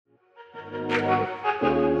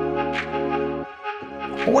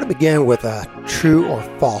I want to begin with a true or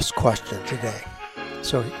false question today.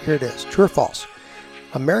 So here it is, true or false?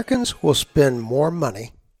 Americans will spend more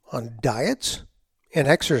money on diets and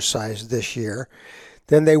exercise this year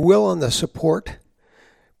than they will on the support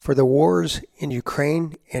for the wars in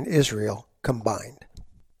Ukraine and Israel combined.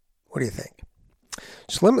 What do you think?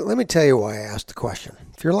 So let me tell you why I asked the question.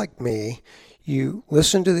 If you're like me, you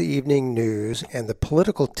listen to the evening news and the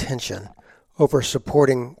political tension over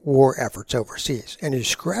supporting war efforts overseas, and you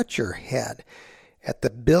scratch your head at the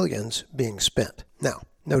billions being spent. Now,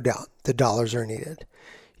 no doubt, the dollars are needed.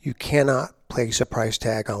 You cannot place a price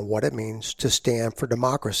tag on what it means to stand for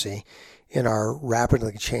democracy in our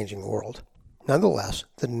rapidly changing world. Nonetheless,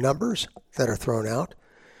 the numbers that are thrown out,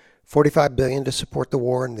 $45 billion to support the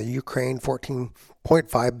war in the Ukraine,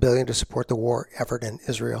 $14.5 billion to support the war effort in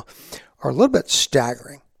Israel, are a little bit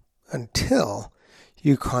staggering until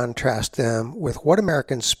you contrast them with what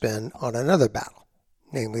Americans spend on another battle,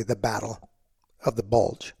 namely the battle of the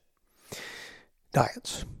bulge.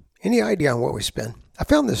 Diets. Any idea on what we spend? I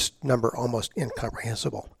found this number almost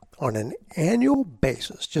incomprehensible. On an annual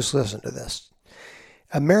basis, just listen to this,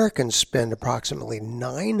 Americans spend approximately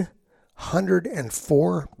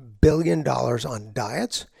 $904 billion on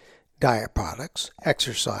diets, diet products,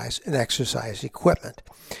 exercise, and exercise equipment.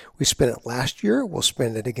 We spent it last year, we'll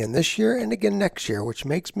spend it again this year, and again next year, which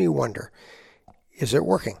makes me wonder, is it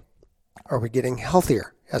working? Are we getting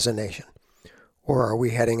healthier as a nation? Or are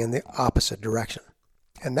we heading in the opposite direction?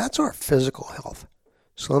 And that's our physical health.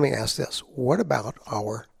 So let me ask this, what about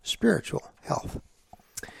our spiritual health?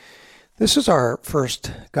 This is our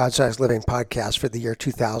first God-Sized Living podcast for the year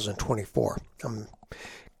 2024. I'm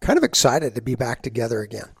kind of excited to be back together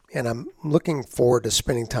again, and I'm looking forward to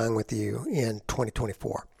spending time with you in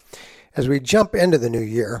 2024. As we jump into the new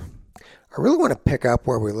year, I really want to pick up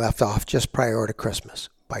where we left off just prior to Christmas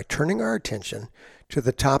by turning our attention to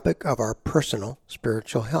the topic of our personal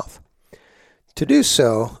spiritual health. To do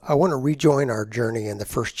so, I want to rejoin our journey in the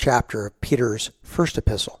first chapter of Peter's first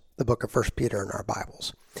epistle, the book of 1 Peter in our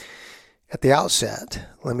Bibles. At the outset,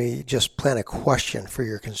 let me just plant a question for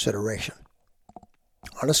your consideration.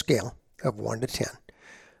 On a scale of 1 to 10,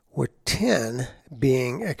 with 10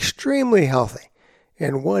 being extremely healthy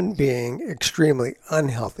and 1 being extremely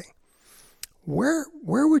unhealthy, where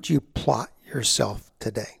would you plot yourself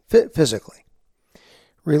today, physically?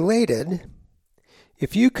 Related,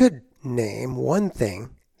 if you could name one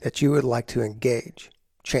thing that you would like to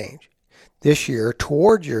change this year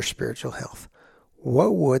toward your spiritual health,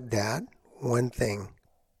 what would that one thing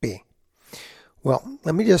be? Well,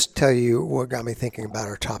 let me just tell you what got me thinking about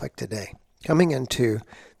our topic today. Coming into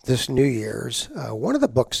this New Year's, one of the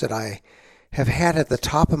books that I have had at the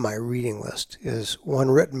top of my reading list is one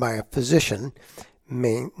written by a physician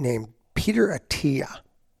named Peter Attia.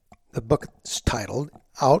 The book is titled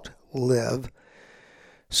Outlive,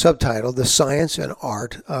 subtitled The Science and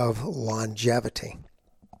Art of Longevity.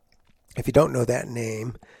 If you don't know that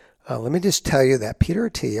name, let me just tell you that Peter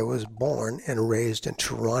Attia was born and raised in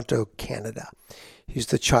Toronto, Canada. He's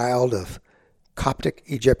the child of Coptic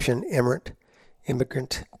Egyptian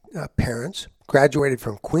immigrant parents, graduated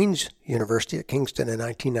from Queen's University at Kingston in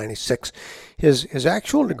 1996. His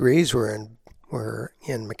actual degrees were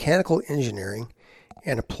in mechanical engineering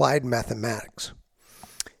and applied mathematics.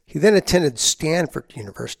 He then attended Stanford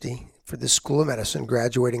University for the School of Medicine,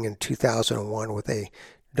 graduating in 2001 with a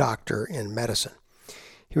doctor in medicine.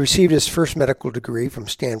 He received his first medical degree from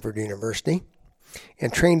Stanford University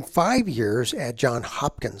and trained 5 years at Johns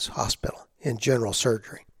Hopkins Hospital in general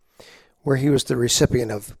surgery, where he was the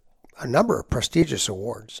recipient of a number of prestigious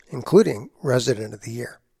awards, including Resident of the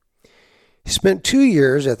Year. He spent 2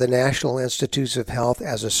 years at the National Institutes of Health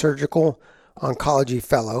as a surgical oncology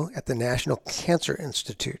fellow at the National Cancer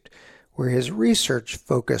Institute, where his research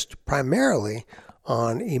focused primarily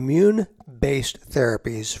on immune-based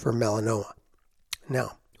therapies for melanoma.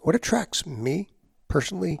 Now, what attracts me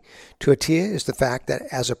personally to Attia is the fact that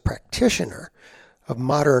as a practitioner of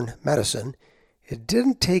modern medicine, it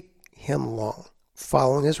didn't take him long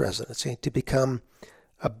following his residency to become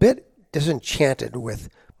a bit disenchanted with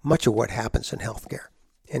much of what happens in healthcare,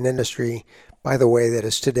 an industry, by the way, that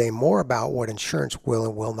is today more about what insurance will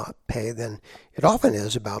and will not pay than it often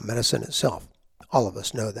is about medicine itself. All of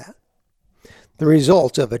us know that. The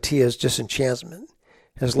result of Attia's disenchantment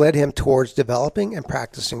has led him towards developing and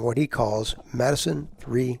practicing what he calls Medicine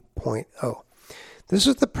 3.0. This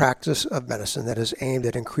is the practice of medicine that is aimed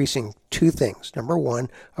at increasing two things. Number one,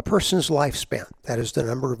 a person's lifespan. That is the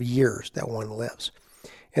number of years that one lives.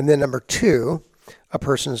 And then number two, a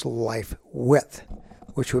person's life width,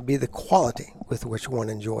 which would be the quality with which one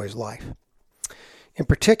enjoys life. In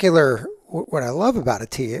particular, what I love about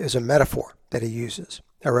Attia is a metaphor that he uses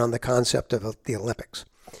around the concept of the Olympics.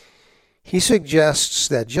 He suggests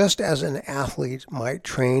that just as an athlete might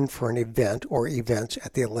train for an event or events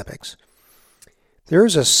at the Olympics, there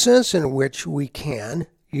is a sense in which we can,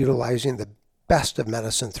 utilizing the best of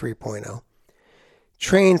Medicine 3.0,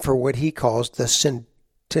 train for what he calls the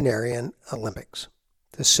Centenarian Olympics.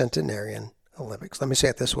 The Centenarian Olympics. Let me say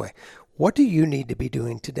it this way. What do you need to be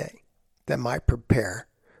doing today that might prepare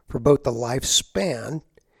for both the lifespan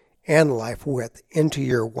and life width into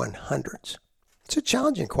your 100s? It's a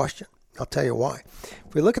challenging question. I'll tell you why.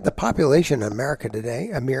 If we look at the population in America today,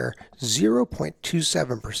 a mere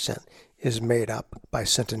 0.27% is made up by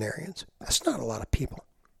centenarians. That's not a lot of people.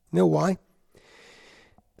 You know why?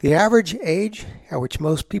 The average age at which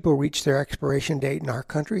most people reach their expiration date in our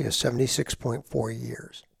country is 76.4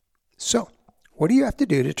 years. So, what do you have to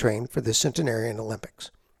do to train for the Centenarian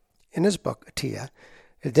Olympics? In his book, Attia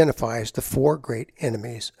identifies the 4 great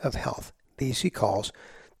enemies of health. These he calls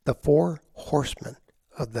the 4 horsemen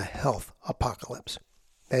of the health apocalypse.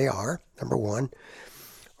 They are, number 1,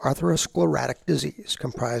 atherosclerotic disease,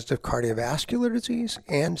 comprised of cardiovascular disease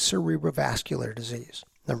and cerebrovascular disease.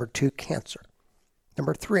 Number 2, cancer.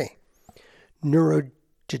 Number 3,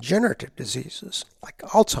 neurodegenerative diseases like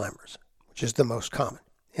Alzheimer's, which is the most common.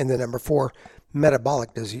 And then number 4,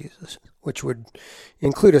 metabolic diseases, which would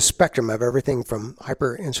include a spectrum of everything from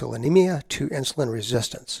hyperinsulinemia to insulin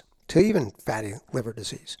resistance to even fatty liver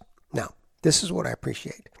disease. Now, this is what I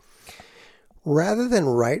appreciate. Rather than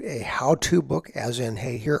write a how-to book as in,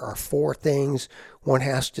 hey, here are 4 things one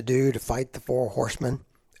has to do to fight the 4 horsemen,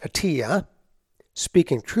 Attia,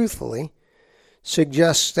 speaking truthfully,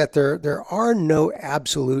 suggests that there are no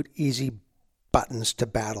absolute easy buttons to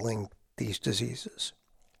battling these diseases.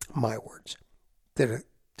 My words. The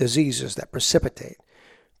diseases that precipitate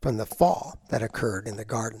from the fall that occurred in the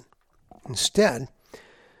garden. Instead,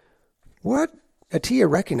 what Attia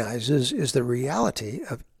recognizes is the reality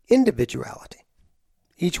of individuality.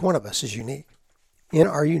 Each one of us is unique. In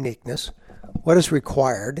our uniqueness, what is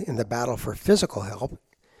required in the battle for physical health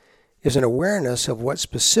is an awareness of what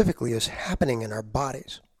specifically is happening in our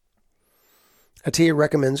bodies. Attia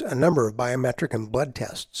recommends a number of biometric and blood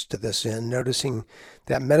tests to this end, noticing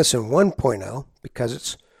that Medicine 1.0, because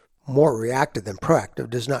it's more reactive than proactive,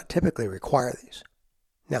 does not typically require these.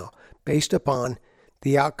 Now, based upon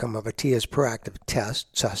the outcome of Attia's proactive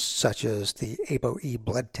tests, such as the ApoE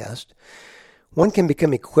blood test, one can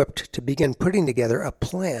become equipped to begin putting together a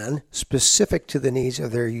plan specific to the needs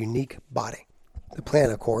of their unique body. The plan,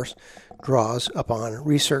 of course, draws upon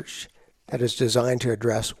research that is designed to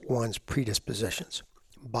address one's predispositions.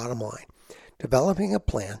 Bottom line, developing a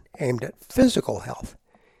plan aimed at physical health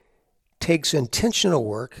takes intentional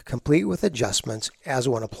work, complete with adjustments as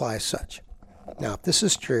one applies such. Now, if this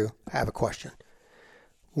is true, I have a question.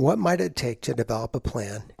 What might it take to develop a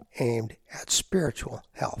plan aimed at spiritual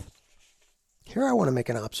health? Here I want to make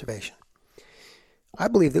an observation. I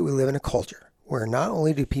believe that we live in a culture where not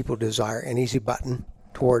only do people desire an easy button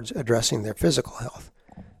towards addressing their physical health,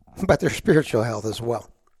 but their spiritual health as well.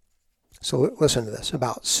 So listen to this.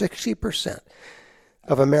 About 60%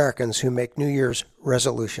 of Americans who make New Year's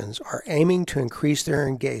resolutions are aiming to increase their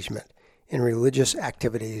engagement in religious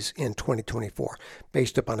activities in 2024,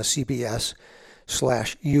 based upon a CBS/YouGov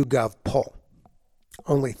poll.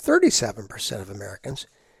 Only 37% of Americans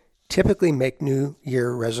typically make New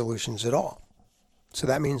Year resolutions at all. So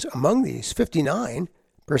that means among these, 59%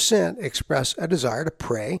 express a desire to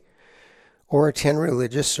pray or attend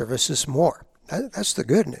religious services more. That's the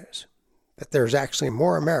good news, that there's actually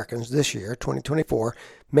more Americans this year, 2024,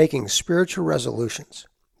 making spiritual resolutions.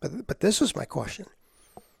 But this is my question.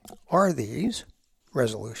 Are these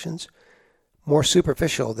resolutions more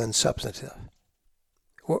superficial than substantive?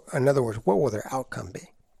 In other words, what will their outcome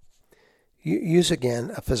be? Use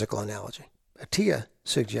again a physical analogy. Attia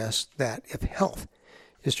suggests that if health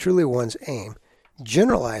is truly one's aim,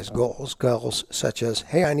 generalized goals such as,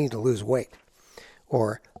 hey, I need to lose weight,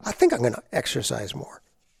 or I think I'm going to exercise more,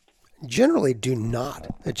 generally do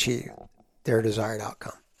not achieve their desired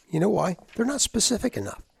outcome. You know why? They're not specific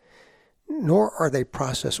enough, nor are they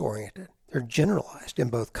process-oriented. They're generalized in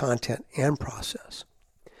both content and process.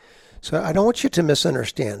 So I don't want you to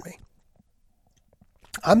misunderstand me.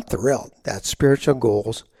 I'm thrilled that spiritual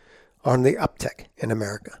goals are on the uptick in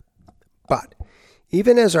America. But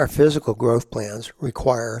even as our physical growth plans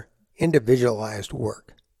require individualized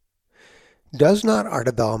work, does not our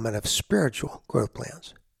development of spiritual growth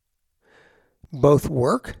plans? Both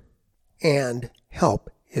work and help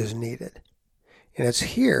is needed. And it's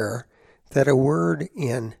here that a word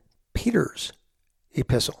in Peter's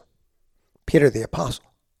epistle, Peter the Apostle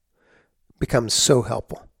becomes so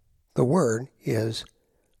helpful. The word is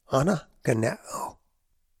anageneo.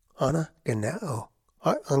 Anageneo.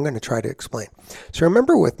 I'm going to try to explain. So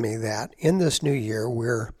remember with me that in this new year,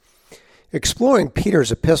 we're exploring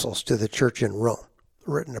Peter's epistles to the church in Rome,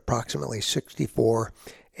 written approximately 64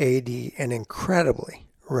 AD and incredibly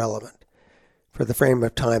relevant for the frame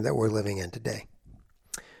of time that we're living in today.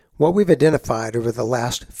 What we've identified over the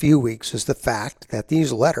last few weeks is the fact that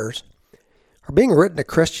these letters are being written to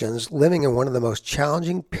Christians living in one of the most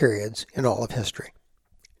challenging periods in all of history.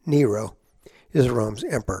 Nero is Rome's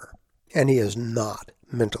emperor, and he is not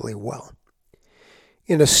mentally well.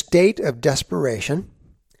 In a state of desperation,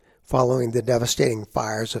 following the devastating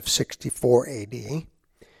fires of 64 AD,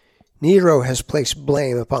 Nero has placed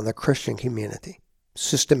blame upon the Christian community.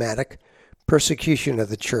 Systematic persecution of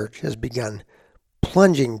the church has begun,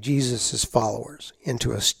 plunging Jesus' followers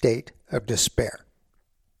into a state of despair.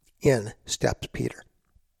 In steps Peter.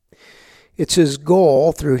 It's his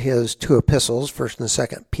goal through his two epistles, 1st and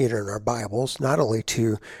 2nd Peter in our Bibles, not only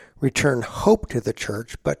to return hope to the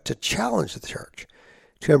church, but to challenge the church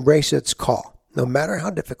to embrace its call, no matter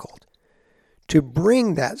how difficult, to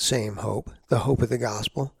bring that same hope, the hope of the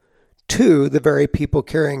gospel, to the very people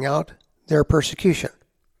carrying out their persecution.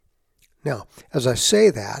 Now, as I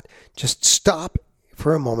say that, just stop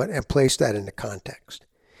for a moment and place that into context.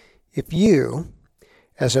 If you,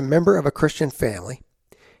 as a member of a Christian family,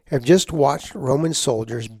 have just watched Roman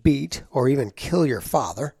soldiers beat or even kill your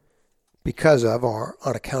father because of or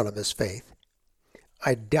on account of his faith,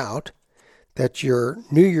 I doubt that your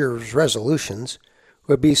New Year's resolutions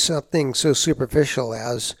would be something so superficial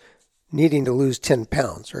as needing to lose 10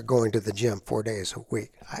 pounds or going to the gym 4 days a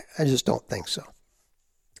week. I just don't think so.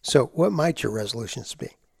 So what might your resolutions be?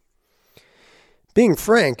 Being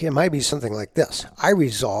frank, it might be something like this. I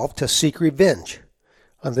resolve to seek revenge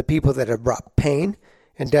on the people that have brought pain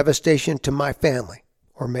and devastation to my family.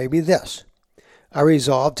 Or maybe this. I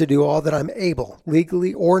resolve to do all that I'm able,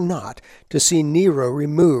 legally or not, to see Nero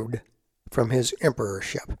removed from his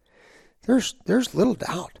emperorship. There's little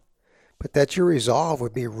doubt, but that your resolve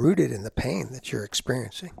would be rooted in the pain that you're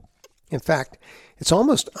experiencing. In fact, it's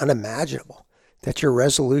almost unimaginable that your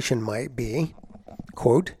resolution might be,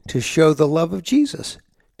 quote, to show the love of Jesus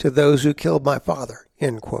to those who killed my father,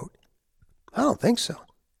 end quote. I don't think so.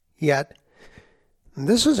 Yet,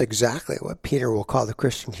 this is exactly what Peter will call the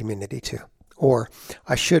Christian community to. Or,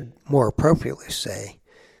 I should more appropriately say,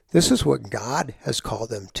 this is what God has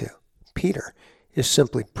called them to. Peter is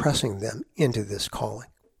simply pressing them into this calling.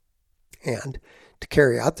 And to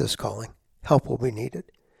carry out this calling, help will be needed.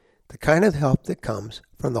 The kind of help that comes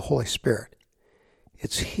from the Holy Spirit.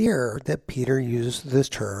 It's here that Peter uses this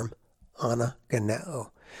term,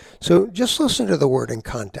 anageneo. So just listen to the word in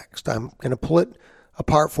context. I'm going to pull it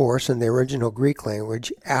apart for us in the original Greek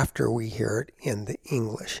language after we hear it in the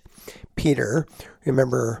English. Peter,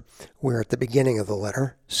 remember we're at the beginning of the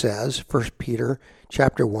letter, says, 1 Peter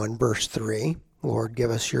chapter 1, verse 3, Lord, give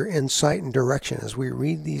us your insight and direction as we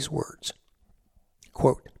read these words.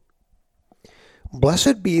 Quote,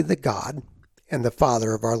 Blessed be the God and the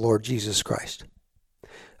Father of our Lord Jesus Christ.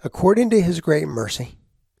 According to his great mercy,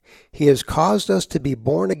 he has caused us to be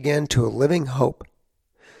born again to a living hope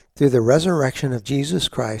through the resurrection of Jesus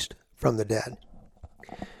Christ from the dead.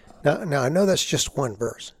 Now I know that's just one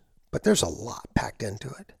verse, but there's a lot packed into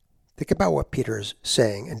it. Think about what Peter is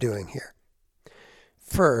saying and doing here.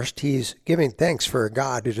 First, he's giving thanks for a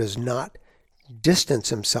God who does not distance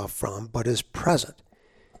himself from, but is present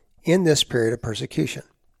in this period of persecution.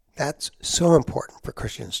 That's so important for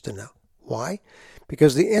Christians to know. Why?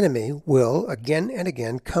 Because the enemy will again and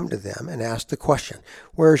again come to them and ask the question,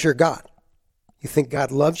 where is your God? You think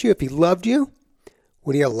God loves you? If he loved you,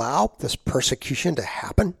 would he allow this persecution to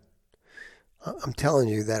happen? I'm telling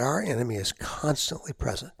you that our enemy is constantly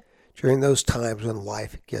present during those times when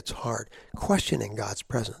life gets hard, questioning God's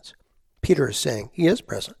presence. Peter is saying he is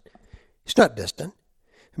present. He's not distant.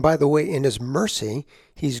 And by the way, in his mercy,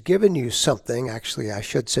 he's given you something, actually I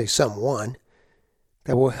should say someone,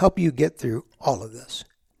 that will help you get through all of this,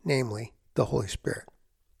 namely the Holy Spirit.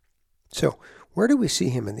 So where do we see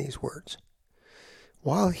him in these words?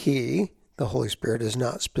 While he, the Holy Spirit, is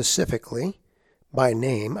not specifically by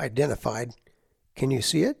name identified, can you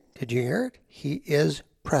see it? Did you hear it? He is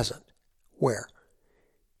present. Where?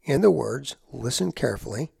 In the words, listen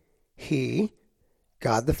carefully, he,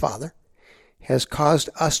 God the Father, has caused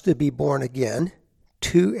us to be born again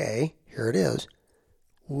to a, here it is,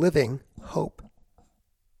 living hope.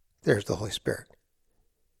 There's the Holy Spirit.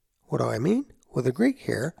 What do I mean? Well, the Greek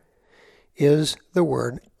here is the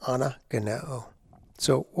word anageneo.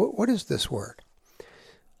 So what is this word?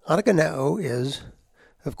 Anaganeo is,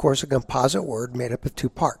 of course, a composite word made up of two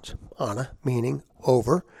parts. Ana, meaning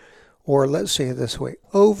over, or let's say it this way,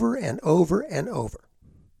 over and over and over.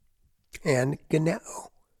 And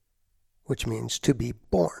geneo, which means to be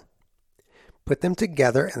born. Put them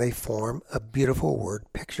together and they form a beautiful word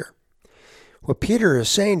picture. What Peter is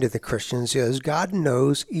saying to the Christians is God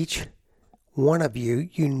knows each one of you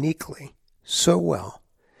uniquely so well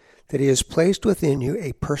that he has placed within you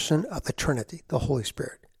a person of the Trinity, the Holy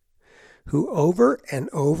Spirit, who over and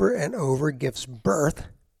over and over gives birth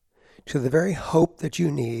to the very hope that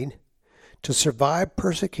you need to survive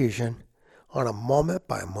persecution on a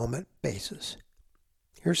moment-by-moment basis.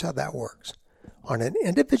 Here's how that works. On an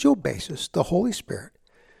individual basis, the Holy Spirit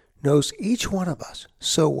knows each one of us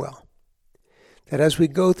so well that as we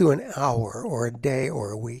go through an hour or a day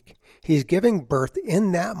or a week, he's giving birth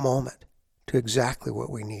in that moment to exactly what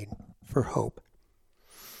we need for hope.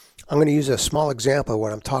 I'm going to use a small example of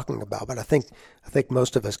what I'm talking about, but I think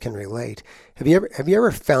most of us can relate. Have you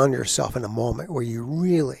ever found yourself in a moment where you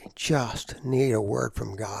really just need a word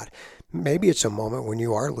from God? Maybe it's a moment when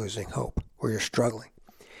you are losing hope, where you're struggling.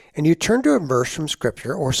 And you turn to a verse from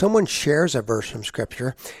Scripture, or someone shares a verse from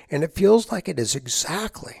Scripture, and it feels like it is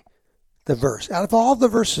exactly the verse, out of all the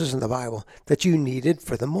verses in the Bible, that you needed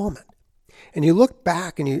for the moment. And you look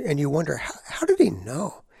back and you wonder, how did he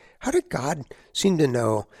know? How did God seem to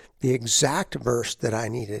know the exact verse that I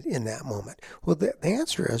needed in that moment? Well, the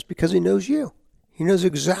answer is because he knows you. He knows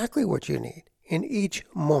exactly what you need in each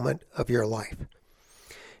moment of your life.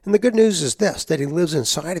 And the good news is this, that he lives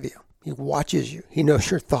inside of you. He watches you. He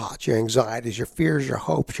knows your thoughts, your anxieties, your fears, your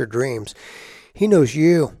hopes, your dreams. He knows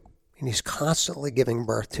you, and he's constantly giving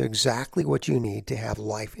birth to exactly what you need to have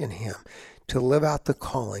life in him, to live out the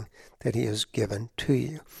calling that he has given to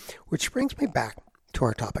you. Which brings me back to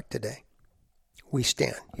our topic today. We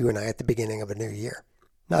stand, you and I, at the beginning of a new year.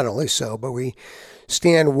 Not only so, but we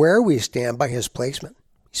stand where we stand by his placement.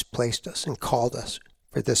 He's placed us and called us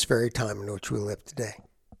for this very time in which we live today.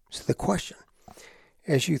 So the question,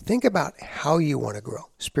 as you think about how you want to grow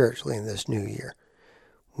spiritually in this new year,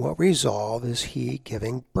 what resolve is he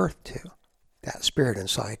giving birth to? That spirit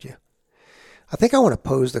inside you. I think I want to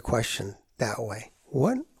pose the question that way.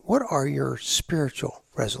 What are your spiritual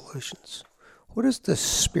resolutions? What is the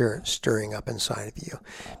Spirit stirring up inside of you?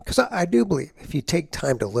 Because I do believe if you take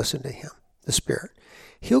time to listen to him, the Spirit,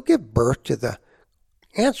 he'll give birth to the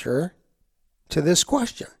answer to this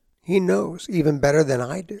question. He knows even better than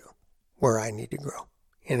I do where I need to grow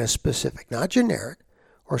in a specific, not generic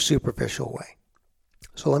or superficial way.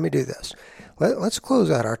 So let me do this. Let's close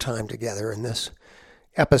out our time together in this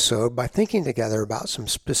episode by thinking together about some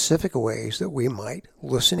specific ways that we might,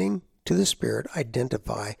 listening to the Spirit,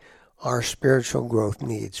 identify our spiritual growth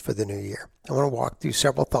needs for the new year. I want to walk through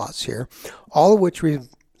several thoughts here, all of which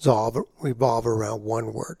revolve around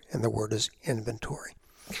one word, and the word is inventory.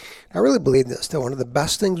 I really believe this, that one of the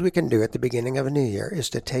best things we can do at the beginning of a new year is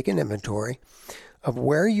to take an inventory of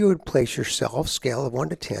where you would place yourself, scale of 1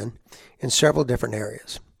 to 10, in several different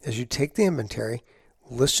areas. As you take the inventory,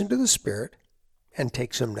 listen to the Spirit and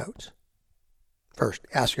take some notes. First,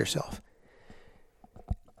 ask yourself,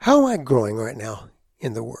 how am I growing right now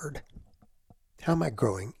in the Word? How am I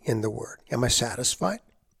growing in the Word? Am I satisfied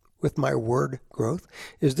with my Word growth?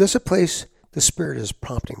 Is this a place the Spirit is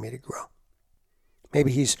prompting me to grow?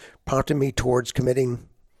 Maybe he's prompting me towards committing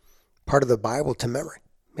part of the Bible to memory.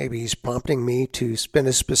 Maybe he's prompting me to spend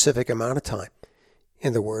a specific amount of time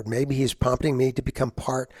in the Word. Maybe he's prompting me to become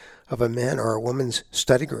part of a men or a woman's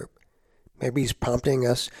study group. Maybe he's prompting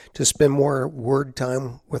us to spend more Word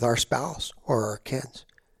time with our spouse or our kids.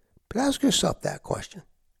 But ask yourself that question.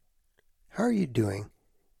 How are you doing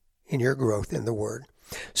in your growth in the Word?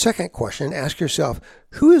 Second question, ask yourself,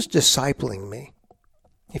 who is discipling me?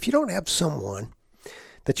 If you don't have someone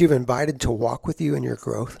that you've invited to walk with you in your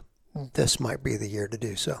growth, this might be the year to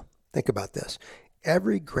do so. Think about this.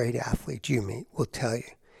 Every great athlete you meet will tell you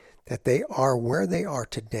that they are where they are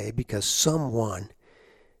today because someone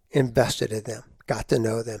invested in them, got to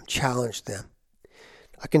know them, challenged them.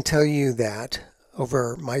 I can tell you that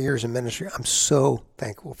over my years in ministry, I'm so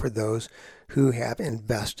thankful for those who have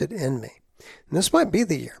invested in me. And this might be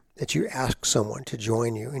the year that you ask someone to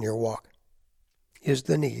join you in your walk. Is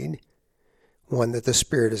the need one that the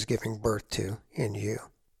Spirit is giving birth to in you,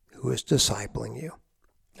 who is discipling you?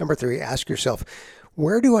 Number 3, ask yourself,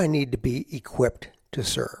 where do I need to be equipped to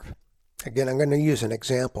serve? Again, I'm going to use an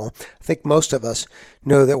example. I think most of us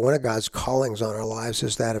know that one of God's callings on our lives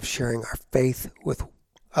is that of sharing our faith with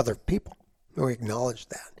other people. We acknowledge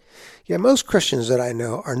that. Yet most Christians that I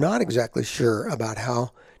know are not exactly sure about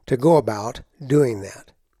how to go about doing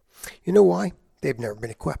that. You know why? They've never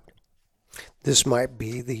been equipped. This might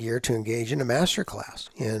be the year to engage in a master class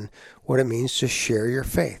in what it means to share your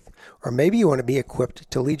faith. Or maybe you want to be equipped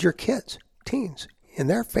to lead your kids, teens, in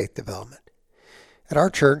their faith development. At our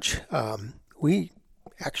church, we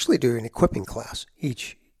actually do an equipping class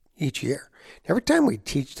each year. Every time we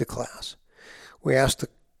teach the class, we ask the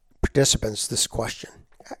participants this question: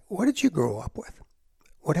 what did you grow up with?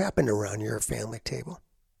 What happened around your family table?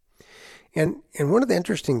 And one of the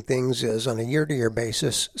interesting things is, on a year-to-year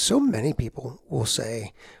basis, so many people will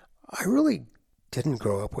say, I really didn't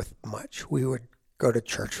grow up with much. We would go to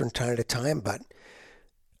church from time to time, but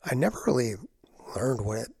I never really learned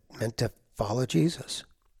what it meant to follow Jesus.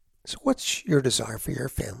 So what's your desire for your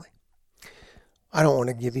family? I don't want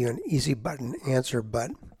to give you an easy button answer,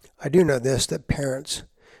 but I do know this, that parents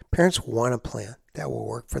want a plan that will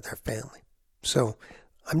work for their family. So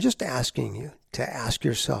I'm just asking you to ask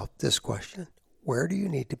yourself this question: where do you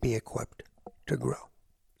need to be equipped to grow?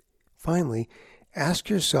 Finally, ask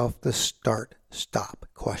yourself the start-stop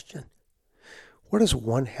question. What is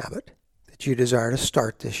one habit that you desire to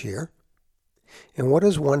start this year? And what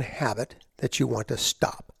is one habit that you want to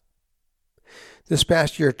stop? This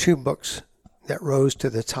past year, 2 books that rose to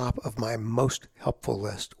the top of my most helpful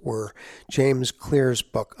list were James Clear's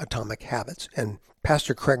book, Atomic Habits, and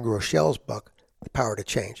Pastor Craig Groeschel's book, The Power to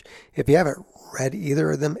Change. If you haven't read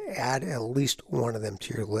either of them, add at least one of them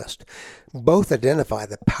to your list. Both identify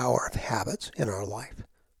the power of habits in our life.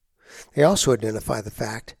 They also identify the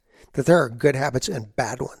fact that there are good habits and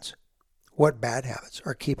bad ones. What bad habits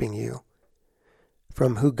are keeping you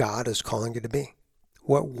from who God is calling you to be?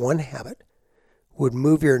 What one habit would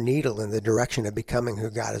move your needle in the direction of becoming who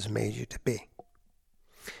God has made you to be?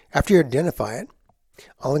 After you identify it,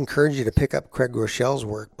 I'll encourage you to pick up Craig Groeschel's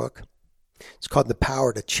workbook. It's called The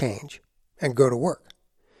Power to Change, and go to work.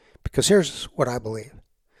 Because here's what I believe: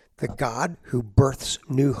 the God who births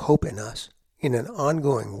new hope in us in an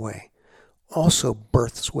ongoing way also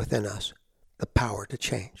births within us the power to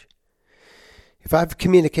change. If I've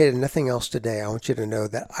communicated nothing else today, I want you to know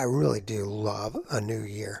that I really do love a new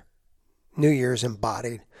year. New Year's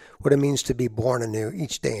embodied what it means to be born anew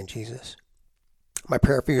each day in Jesus. My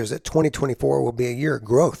prayer for you is that 2024 will be a year of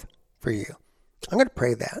growth for you. I'm going to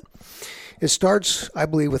pray that. It starts, I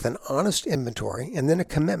believe, with an honest inventory and then a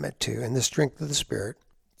commitment to, in the strength of the Spirit,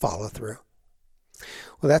 follow through.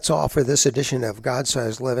 Well, that's all for this edition of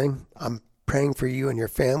God-Sized Living. I'm praying for you and your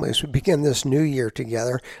family as we begin this new year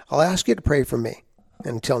together. I'll ask you to pray for me.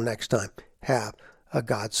 Until next time, have a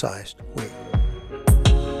God-sized week.